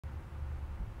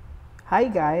Hi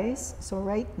guys, so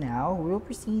right now we'll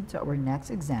proceed to our next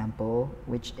example,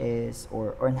 which is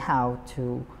or on how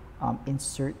to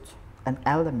insert an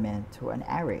element to an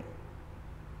array.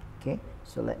 Okay,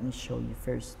 so let me show you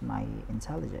first my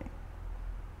IntelliJ.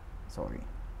 Sorry,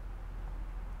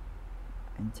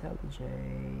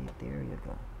 IntelliJ, there you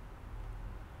go.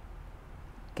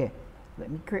 Okay, let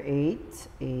me create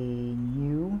a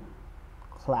new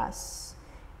class,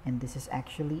 and this is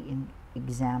actually in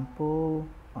example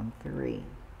on 3.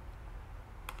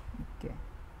 Okay,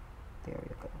 there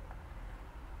you go.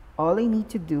 All I need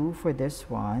to do for this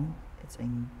one is I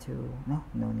need to no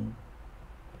need.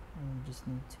 I just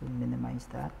need to minimize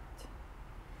that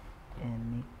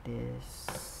and make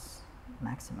this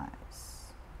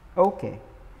maximize. Okay,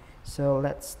 so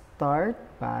let's start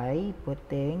by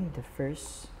putting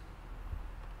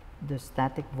the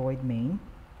static void main,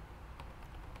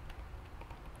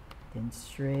 then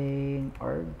string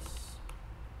args.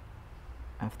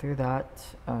 After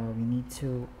that, we need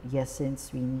to,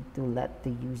 since we need to let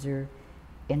the user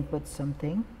input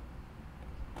something.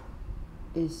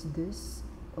 Is this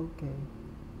okay?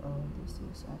 This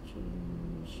is actually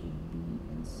should be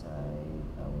inside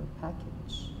our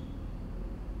package.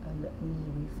 Let me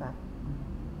refactor.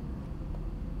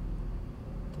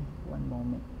 Okay, one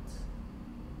moment.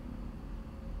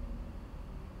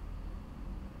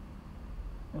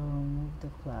 Move the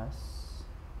class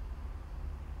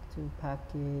to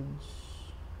package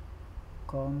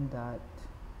com dot,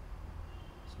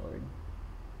 sorry,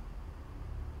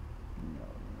 no,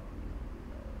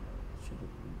 should it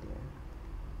be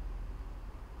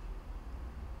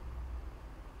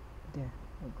there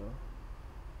we go.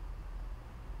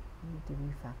 I need to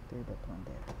refactor that one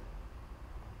there.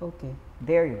 Okay,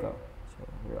 there you go. So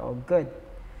we're all good.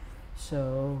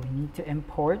 So we need to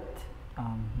import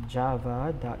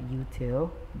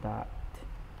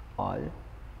java.util.all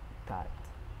that,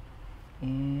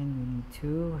 and we need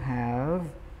to have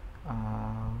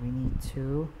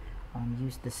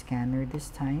use the scanner this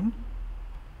time.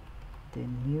 The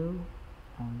new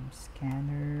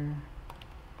scanner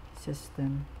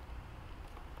system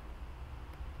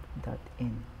dot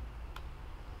in.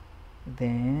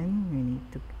 Then we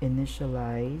need to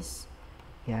initialize.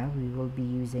 We will be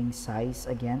using size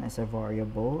again as a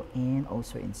variable and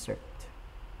also insert.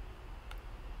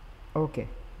 Okay,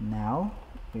 now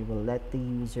we will let the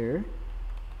user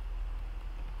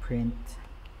print.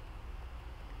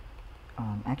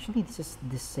 Actually, this is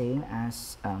the same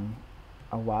as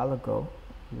a while ago.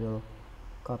 We'll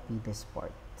copy this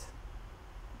part.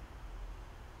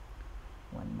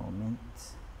 One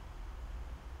moment.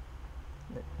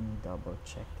 Let me double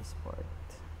check this part.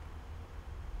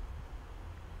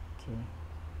 Okay,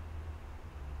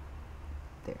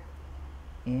 there,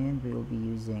 and we will be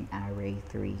using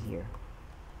array3 here.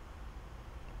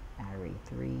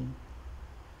 Array3,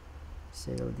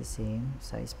 still the same,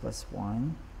 size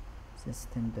 +1,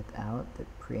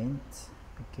 system.out.print.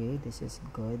 Okay, this is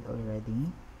good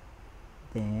already.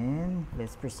 Then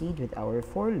let's proceed with our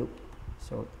for loop.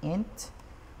 So int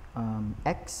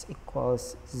x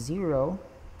equals 0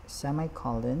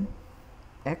 semicolon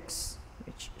x,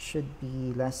 which should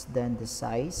be less than the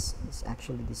size. It's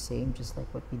actually the same, just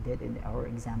like what we did in our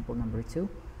example number 2.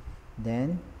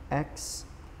 Then x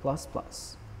plus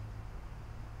plus.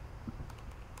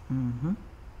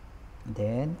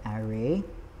 Then array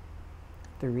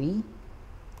 3.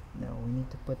 No, we need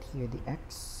to put here the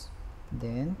x.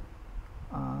 Then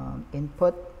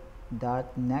input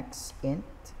dot next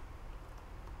int.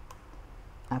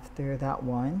 After that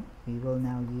one, we will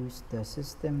now use the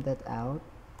system.out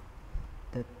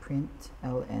that print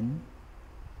ln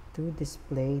to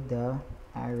display the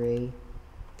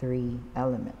array3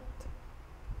 element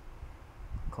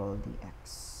called the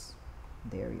x.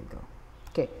 There you go.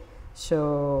 Okay,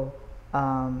 so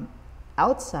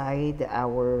outside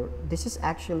this is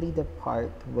actually the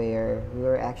part where we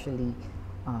are actually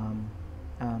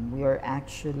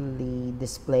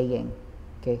displaying.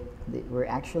 Okay, we're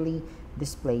actually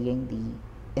displaying the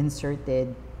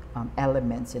inserted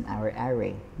elements in our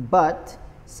array. But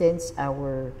since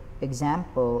our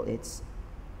example it's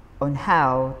on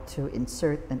how to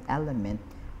insert an element,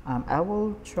 I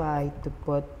will try to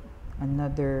put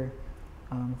another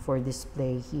for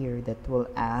display here that will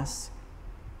ask,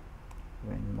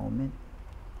 one moment,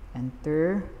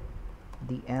 enter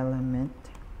the element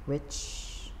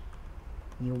which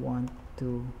you want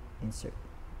to insert.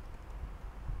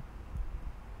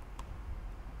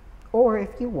 Or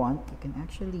if you want, you can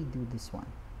actually do this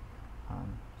one.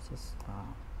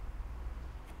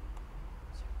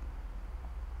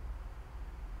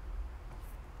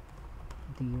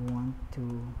 Do you want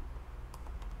to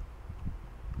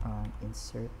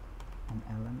insert an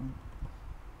element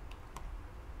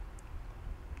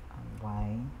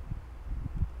y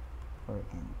or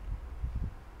n.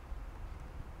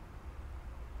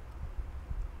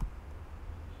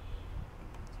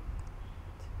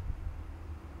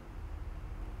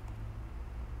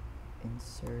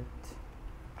 Insert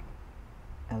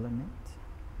element.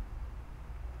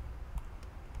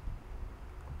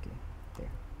 Okay,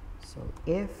 there. So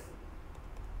if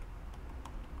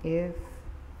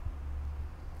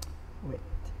with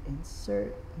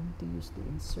insert, I need to use the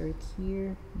insert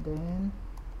here, then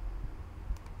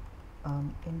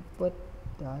input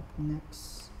dot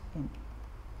next int.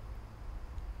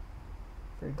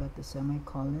 Forgot the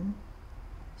semicolon.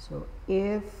 So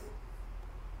if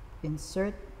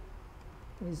insert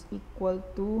is equal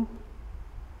to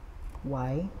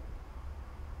y,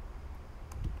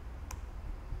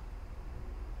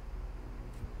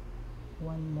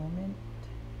 one moment.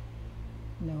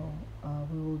 No,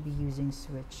 we will be using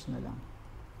switch na lang.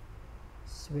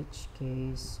 Switch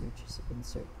case, which is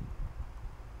insert.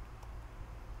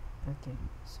 Okay,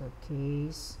 so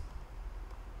case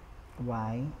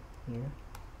y here.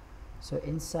 So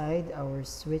inside our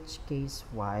switch case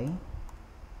y,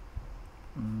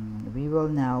 we will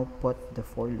now put the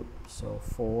for loop. So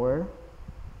for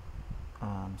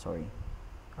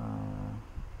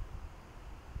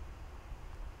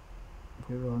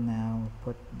we will now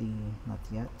put the not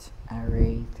yet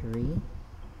array 3,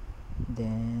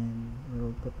 then we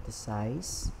will put the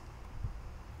size,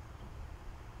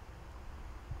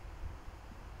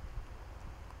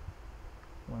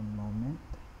 one moment,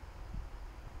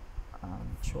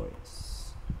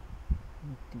 choice,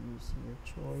 need to use your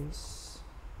choice,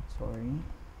 sorry,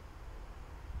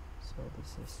 so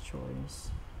this is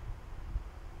choice.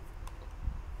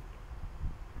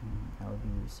 I'll be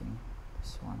using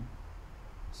this one,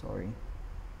 sorry.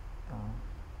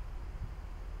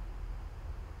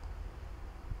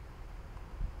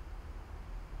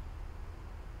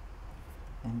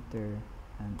 Enter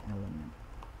an element.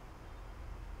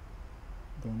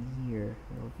 Then here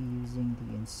we'll be using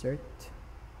the insert.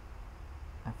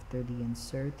 After the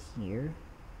insert here,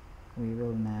 we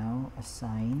will now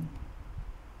assign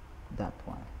that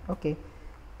one. Okay,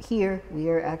 here we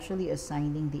are actually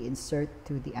assigning the insert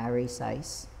to the array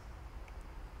size.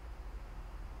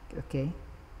 Okay,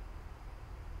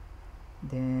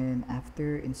 then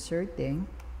after inserting,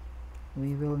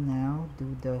 we will now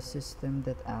do the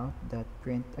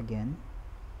system.out.print again,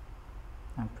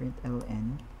 print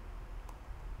ln.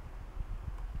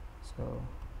 So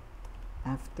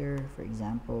after, for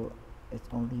example, it's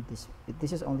only this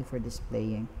is only for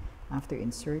displaying. After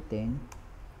inserting,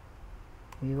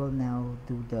 we will now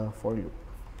do the for loop.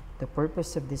 The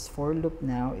purpose of this for loop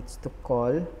now is to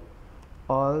call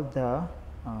all the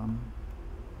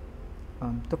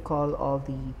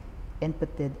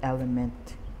inputted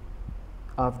element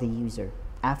of the user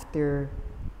after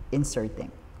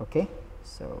inserting. Okay,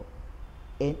 so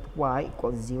int y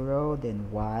equals 0,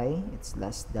 then y it's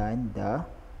less than the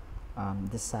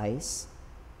size,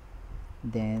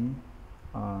 then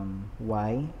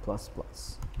y plus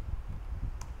plus.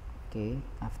 Okay,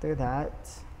 after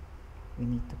that we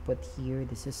need to put here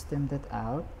the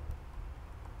system.out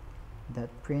that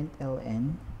print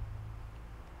ln,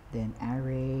 then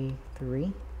array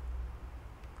 3,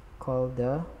 call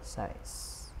the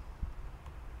size.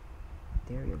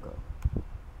 There you go.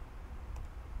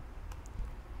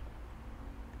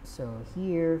 So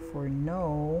here for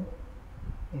no,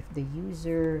 if the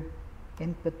user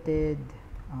inputted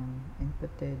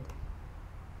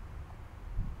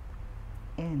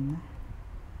n,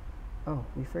 oh,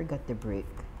 we forgot the break,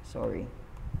 sorry.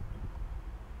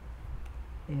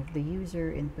 If the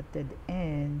user inputted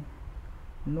n,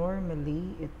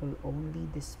 normally it will only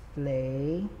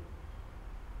display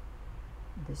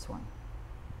this one.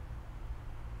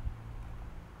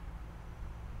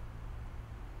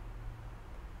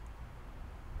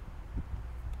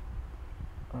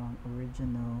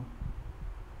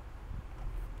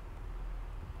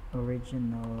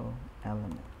 Original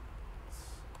elements.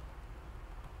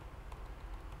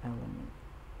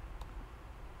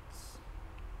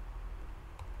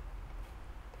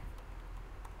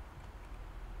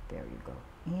 There you go.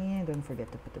 And don't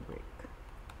forget to put the break.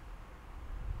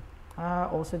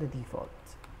 Also the default.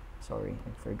 Sorry,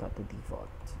 I forgot the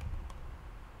default.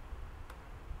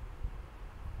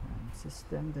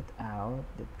 System.out,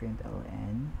 the print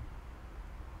ln.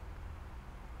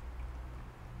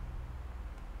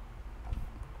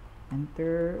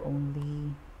 Enter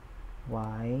only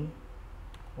y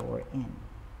or n.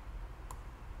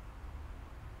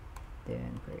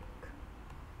 Then break.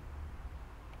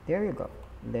 There you go.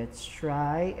 let's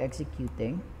try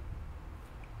executing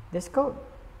this code.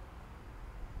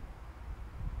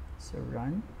 So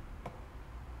run.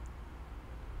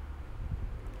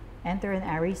 Enter an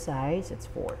array size, it's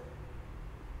 4.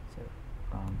 So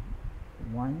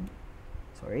 1,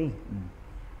 sorry,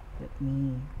 let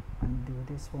me undo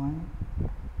this one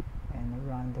and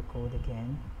run the code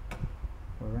again,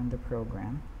 or run the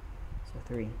program. So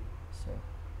 3, so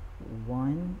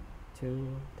 1,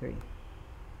 2, 3.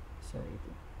 So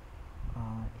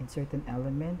insert an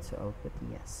element, so I'll put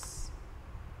yes.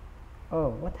 Oh,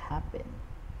 what happened?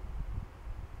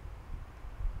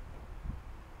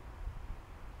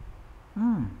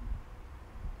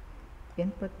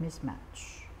 Input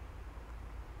mismatch.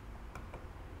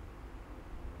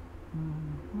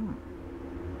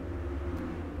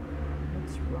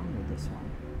 What's wrong with this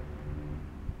one?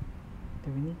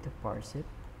 Do we need to parse it?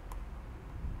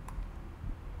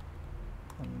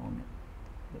 One moment.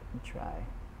 Let me try.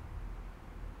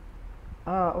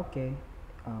 Okay.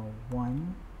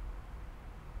 1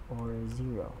 or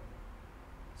 0.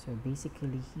 So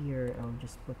basically here I'll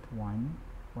just put 1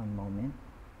 moment.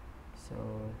 So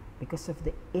because of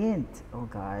the int, oh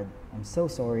god, I'm so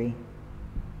sorry,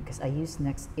 because I use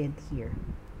next int here,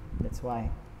 that's why.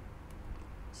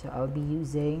 So I'll be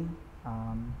using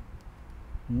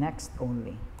next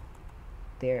only.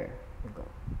 There we go.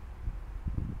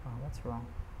 Oh, what's wrong?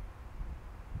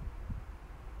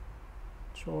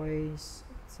 Choice,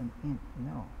 it's an int.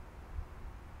 No,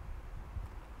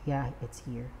 yeah, it's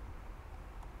here.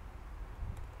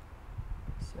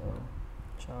 So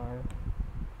char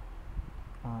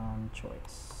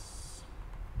choice.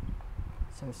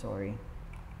 So sorry.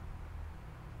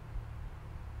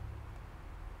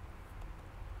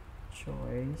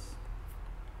 Choice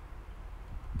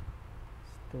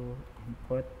to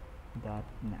input dot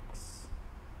next.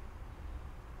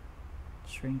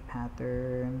 String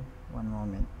pattern. One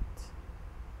moment.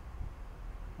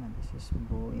 And this is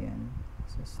boolean.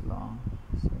 This is long.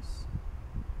 This is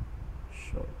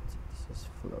short. This is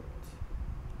float.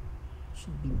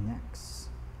 Should be next.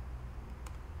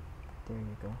 There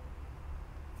you go.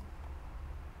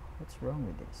 What's wrong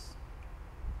with this?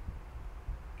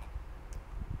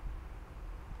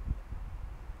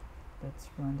 Let's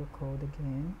run the code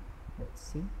again. Let's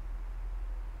see.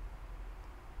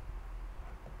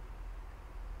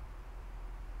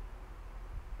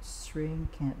 String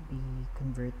can't be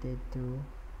converted to.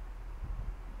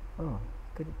 Oh,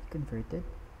 could it be converted?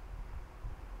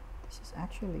 This is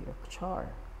actually a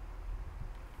char.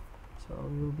 So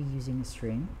we will be using a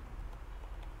string.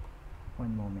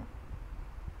 One moment.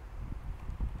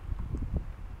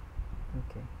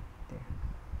 Okay, there.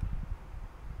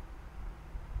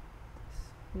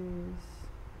 This is,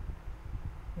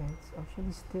 yeah, it's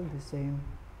actually still the same.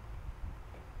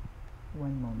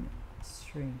 One moment.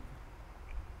 String.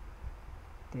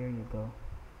 There you go.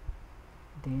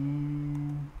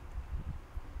 Then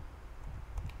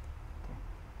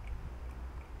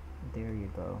there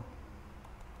you go.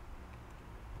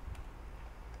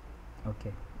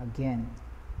 Okay, again,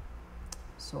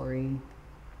 sorry.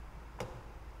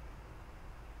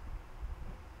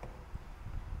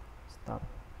 Stop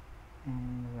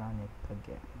and run it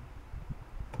again.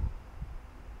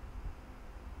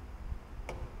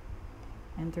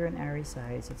 Enter an array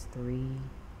size, it's 3,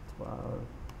 12.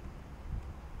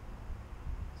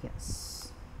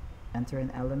 Yes. Enter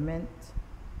an element,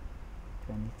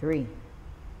 23.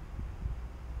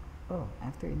 Oh,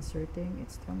 after inserting,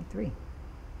 it's 23.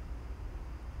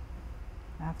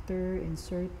 After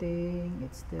inserting,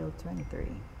 it's still 23.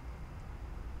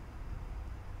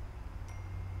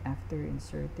 After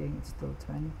inserting, it's still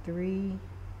 23.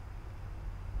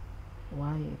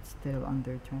 Why it's still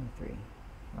under 23?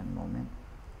 One moment.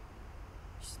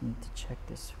 Just need to check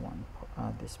this one,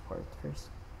 this part first.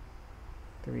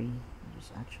 3.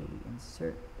 Just actually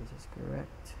insert. This is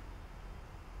correct.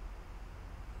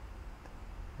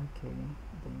 Okay.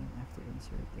 Then after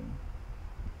inserting,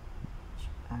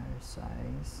 array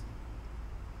size.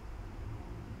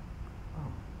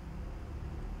 Oh.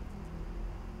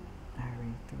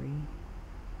 Array 3.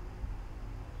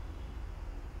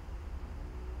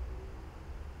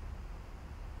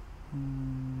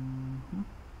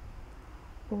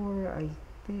 Or I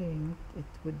think it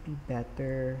would be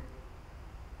better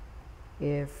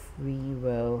if we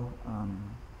will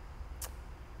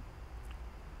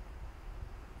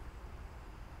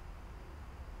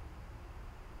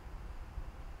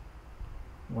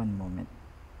one moment.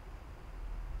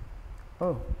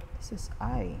 Oh, this is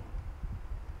I.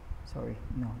 Sorry,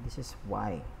 no, this is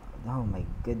Y. Oh my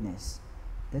goodness,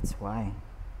 that's why.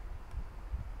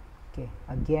 Okay,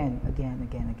 again.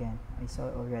 I saw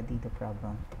already the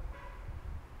problem.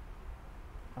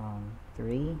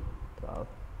 3, 12.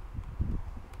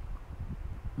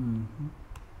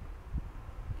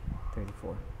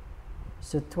 34.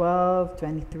 So 12,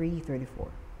 23,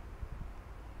 34.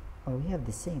 Oh, we have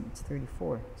the same. It's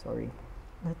 34. Sorry.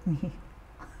 Let me.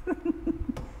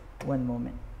 One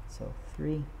moment. So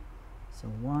 3. So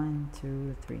 1,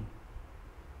 2, 3.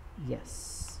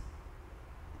 Yes.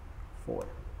 4.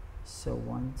 So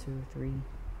 1, 2, 3.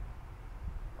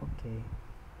 Okay.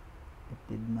 It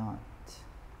did not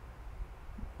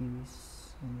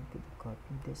use. I need to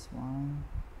copy this one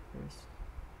first.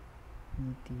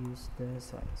 Need to use the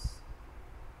size.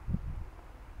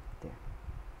 There.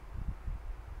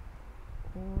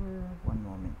 Or one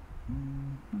moment.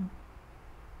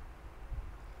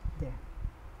 There.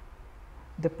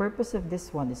 The purpose of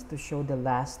this one is to show the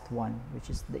last one, which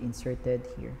is the inserted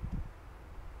here.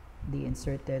 The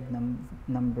inserted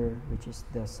number, which is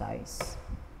the size.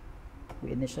 We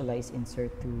initialize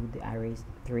insert to the array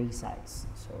 3 size.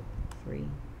 So 3,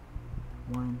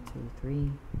 1, 2,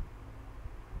 3.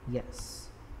 Yes.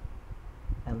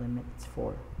 Element is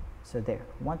 4. So there,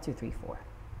 1, 2, 3, 4.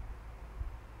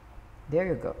 There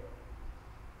you go.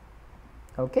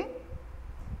 Okay?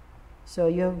 So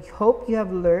you hope you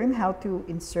have learned how to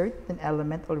insert an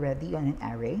element already on an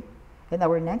array. In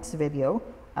our next video,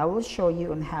 I will show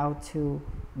you on how to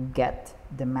get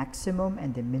the maximum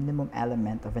and the minimum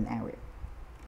element of an array.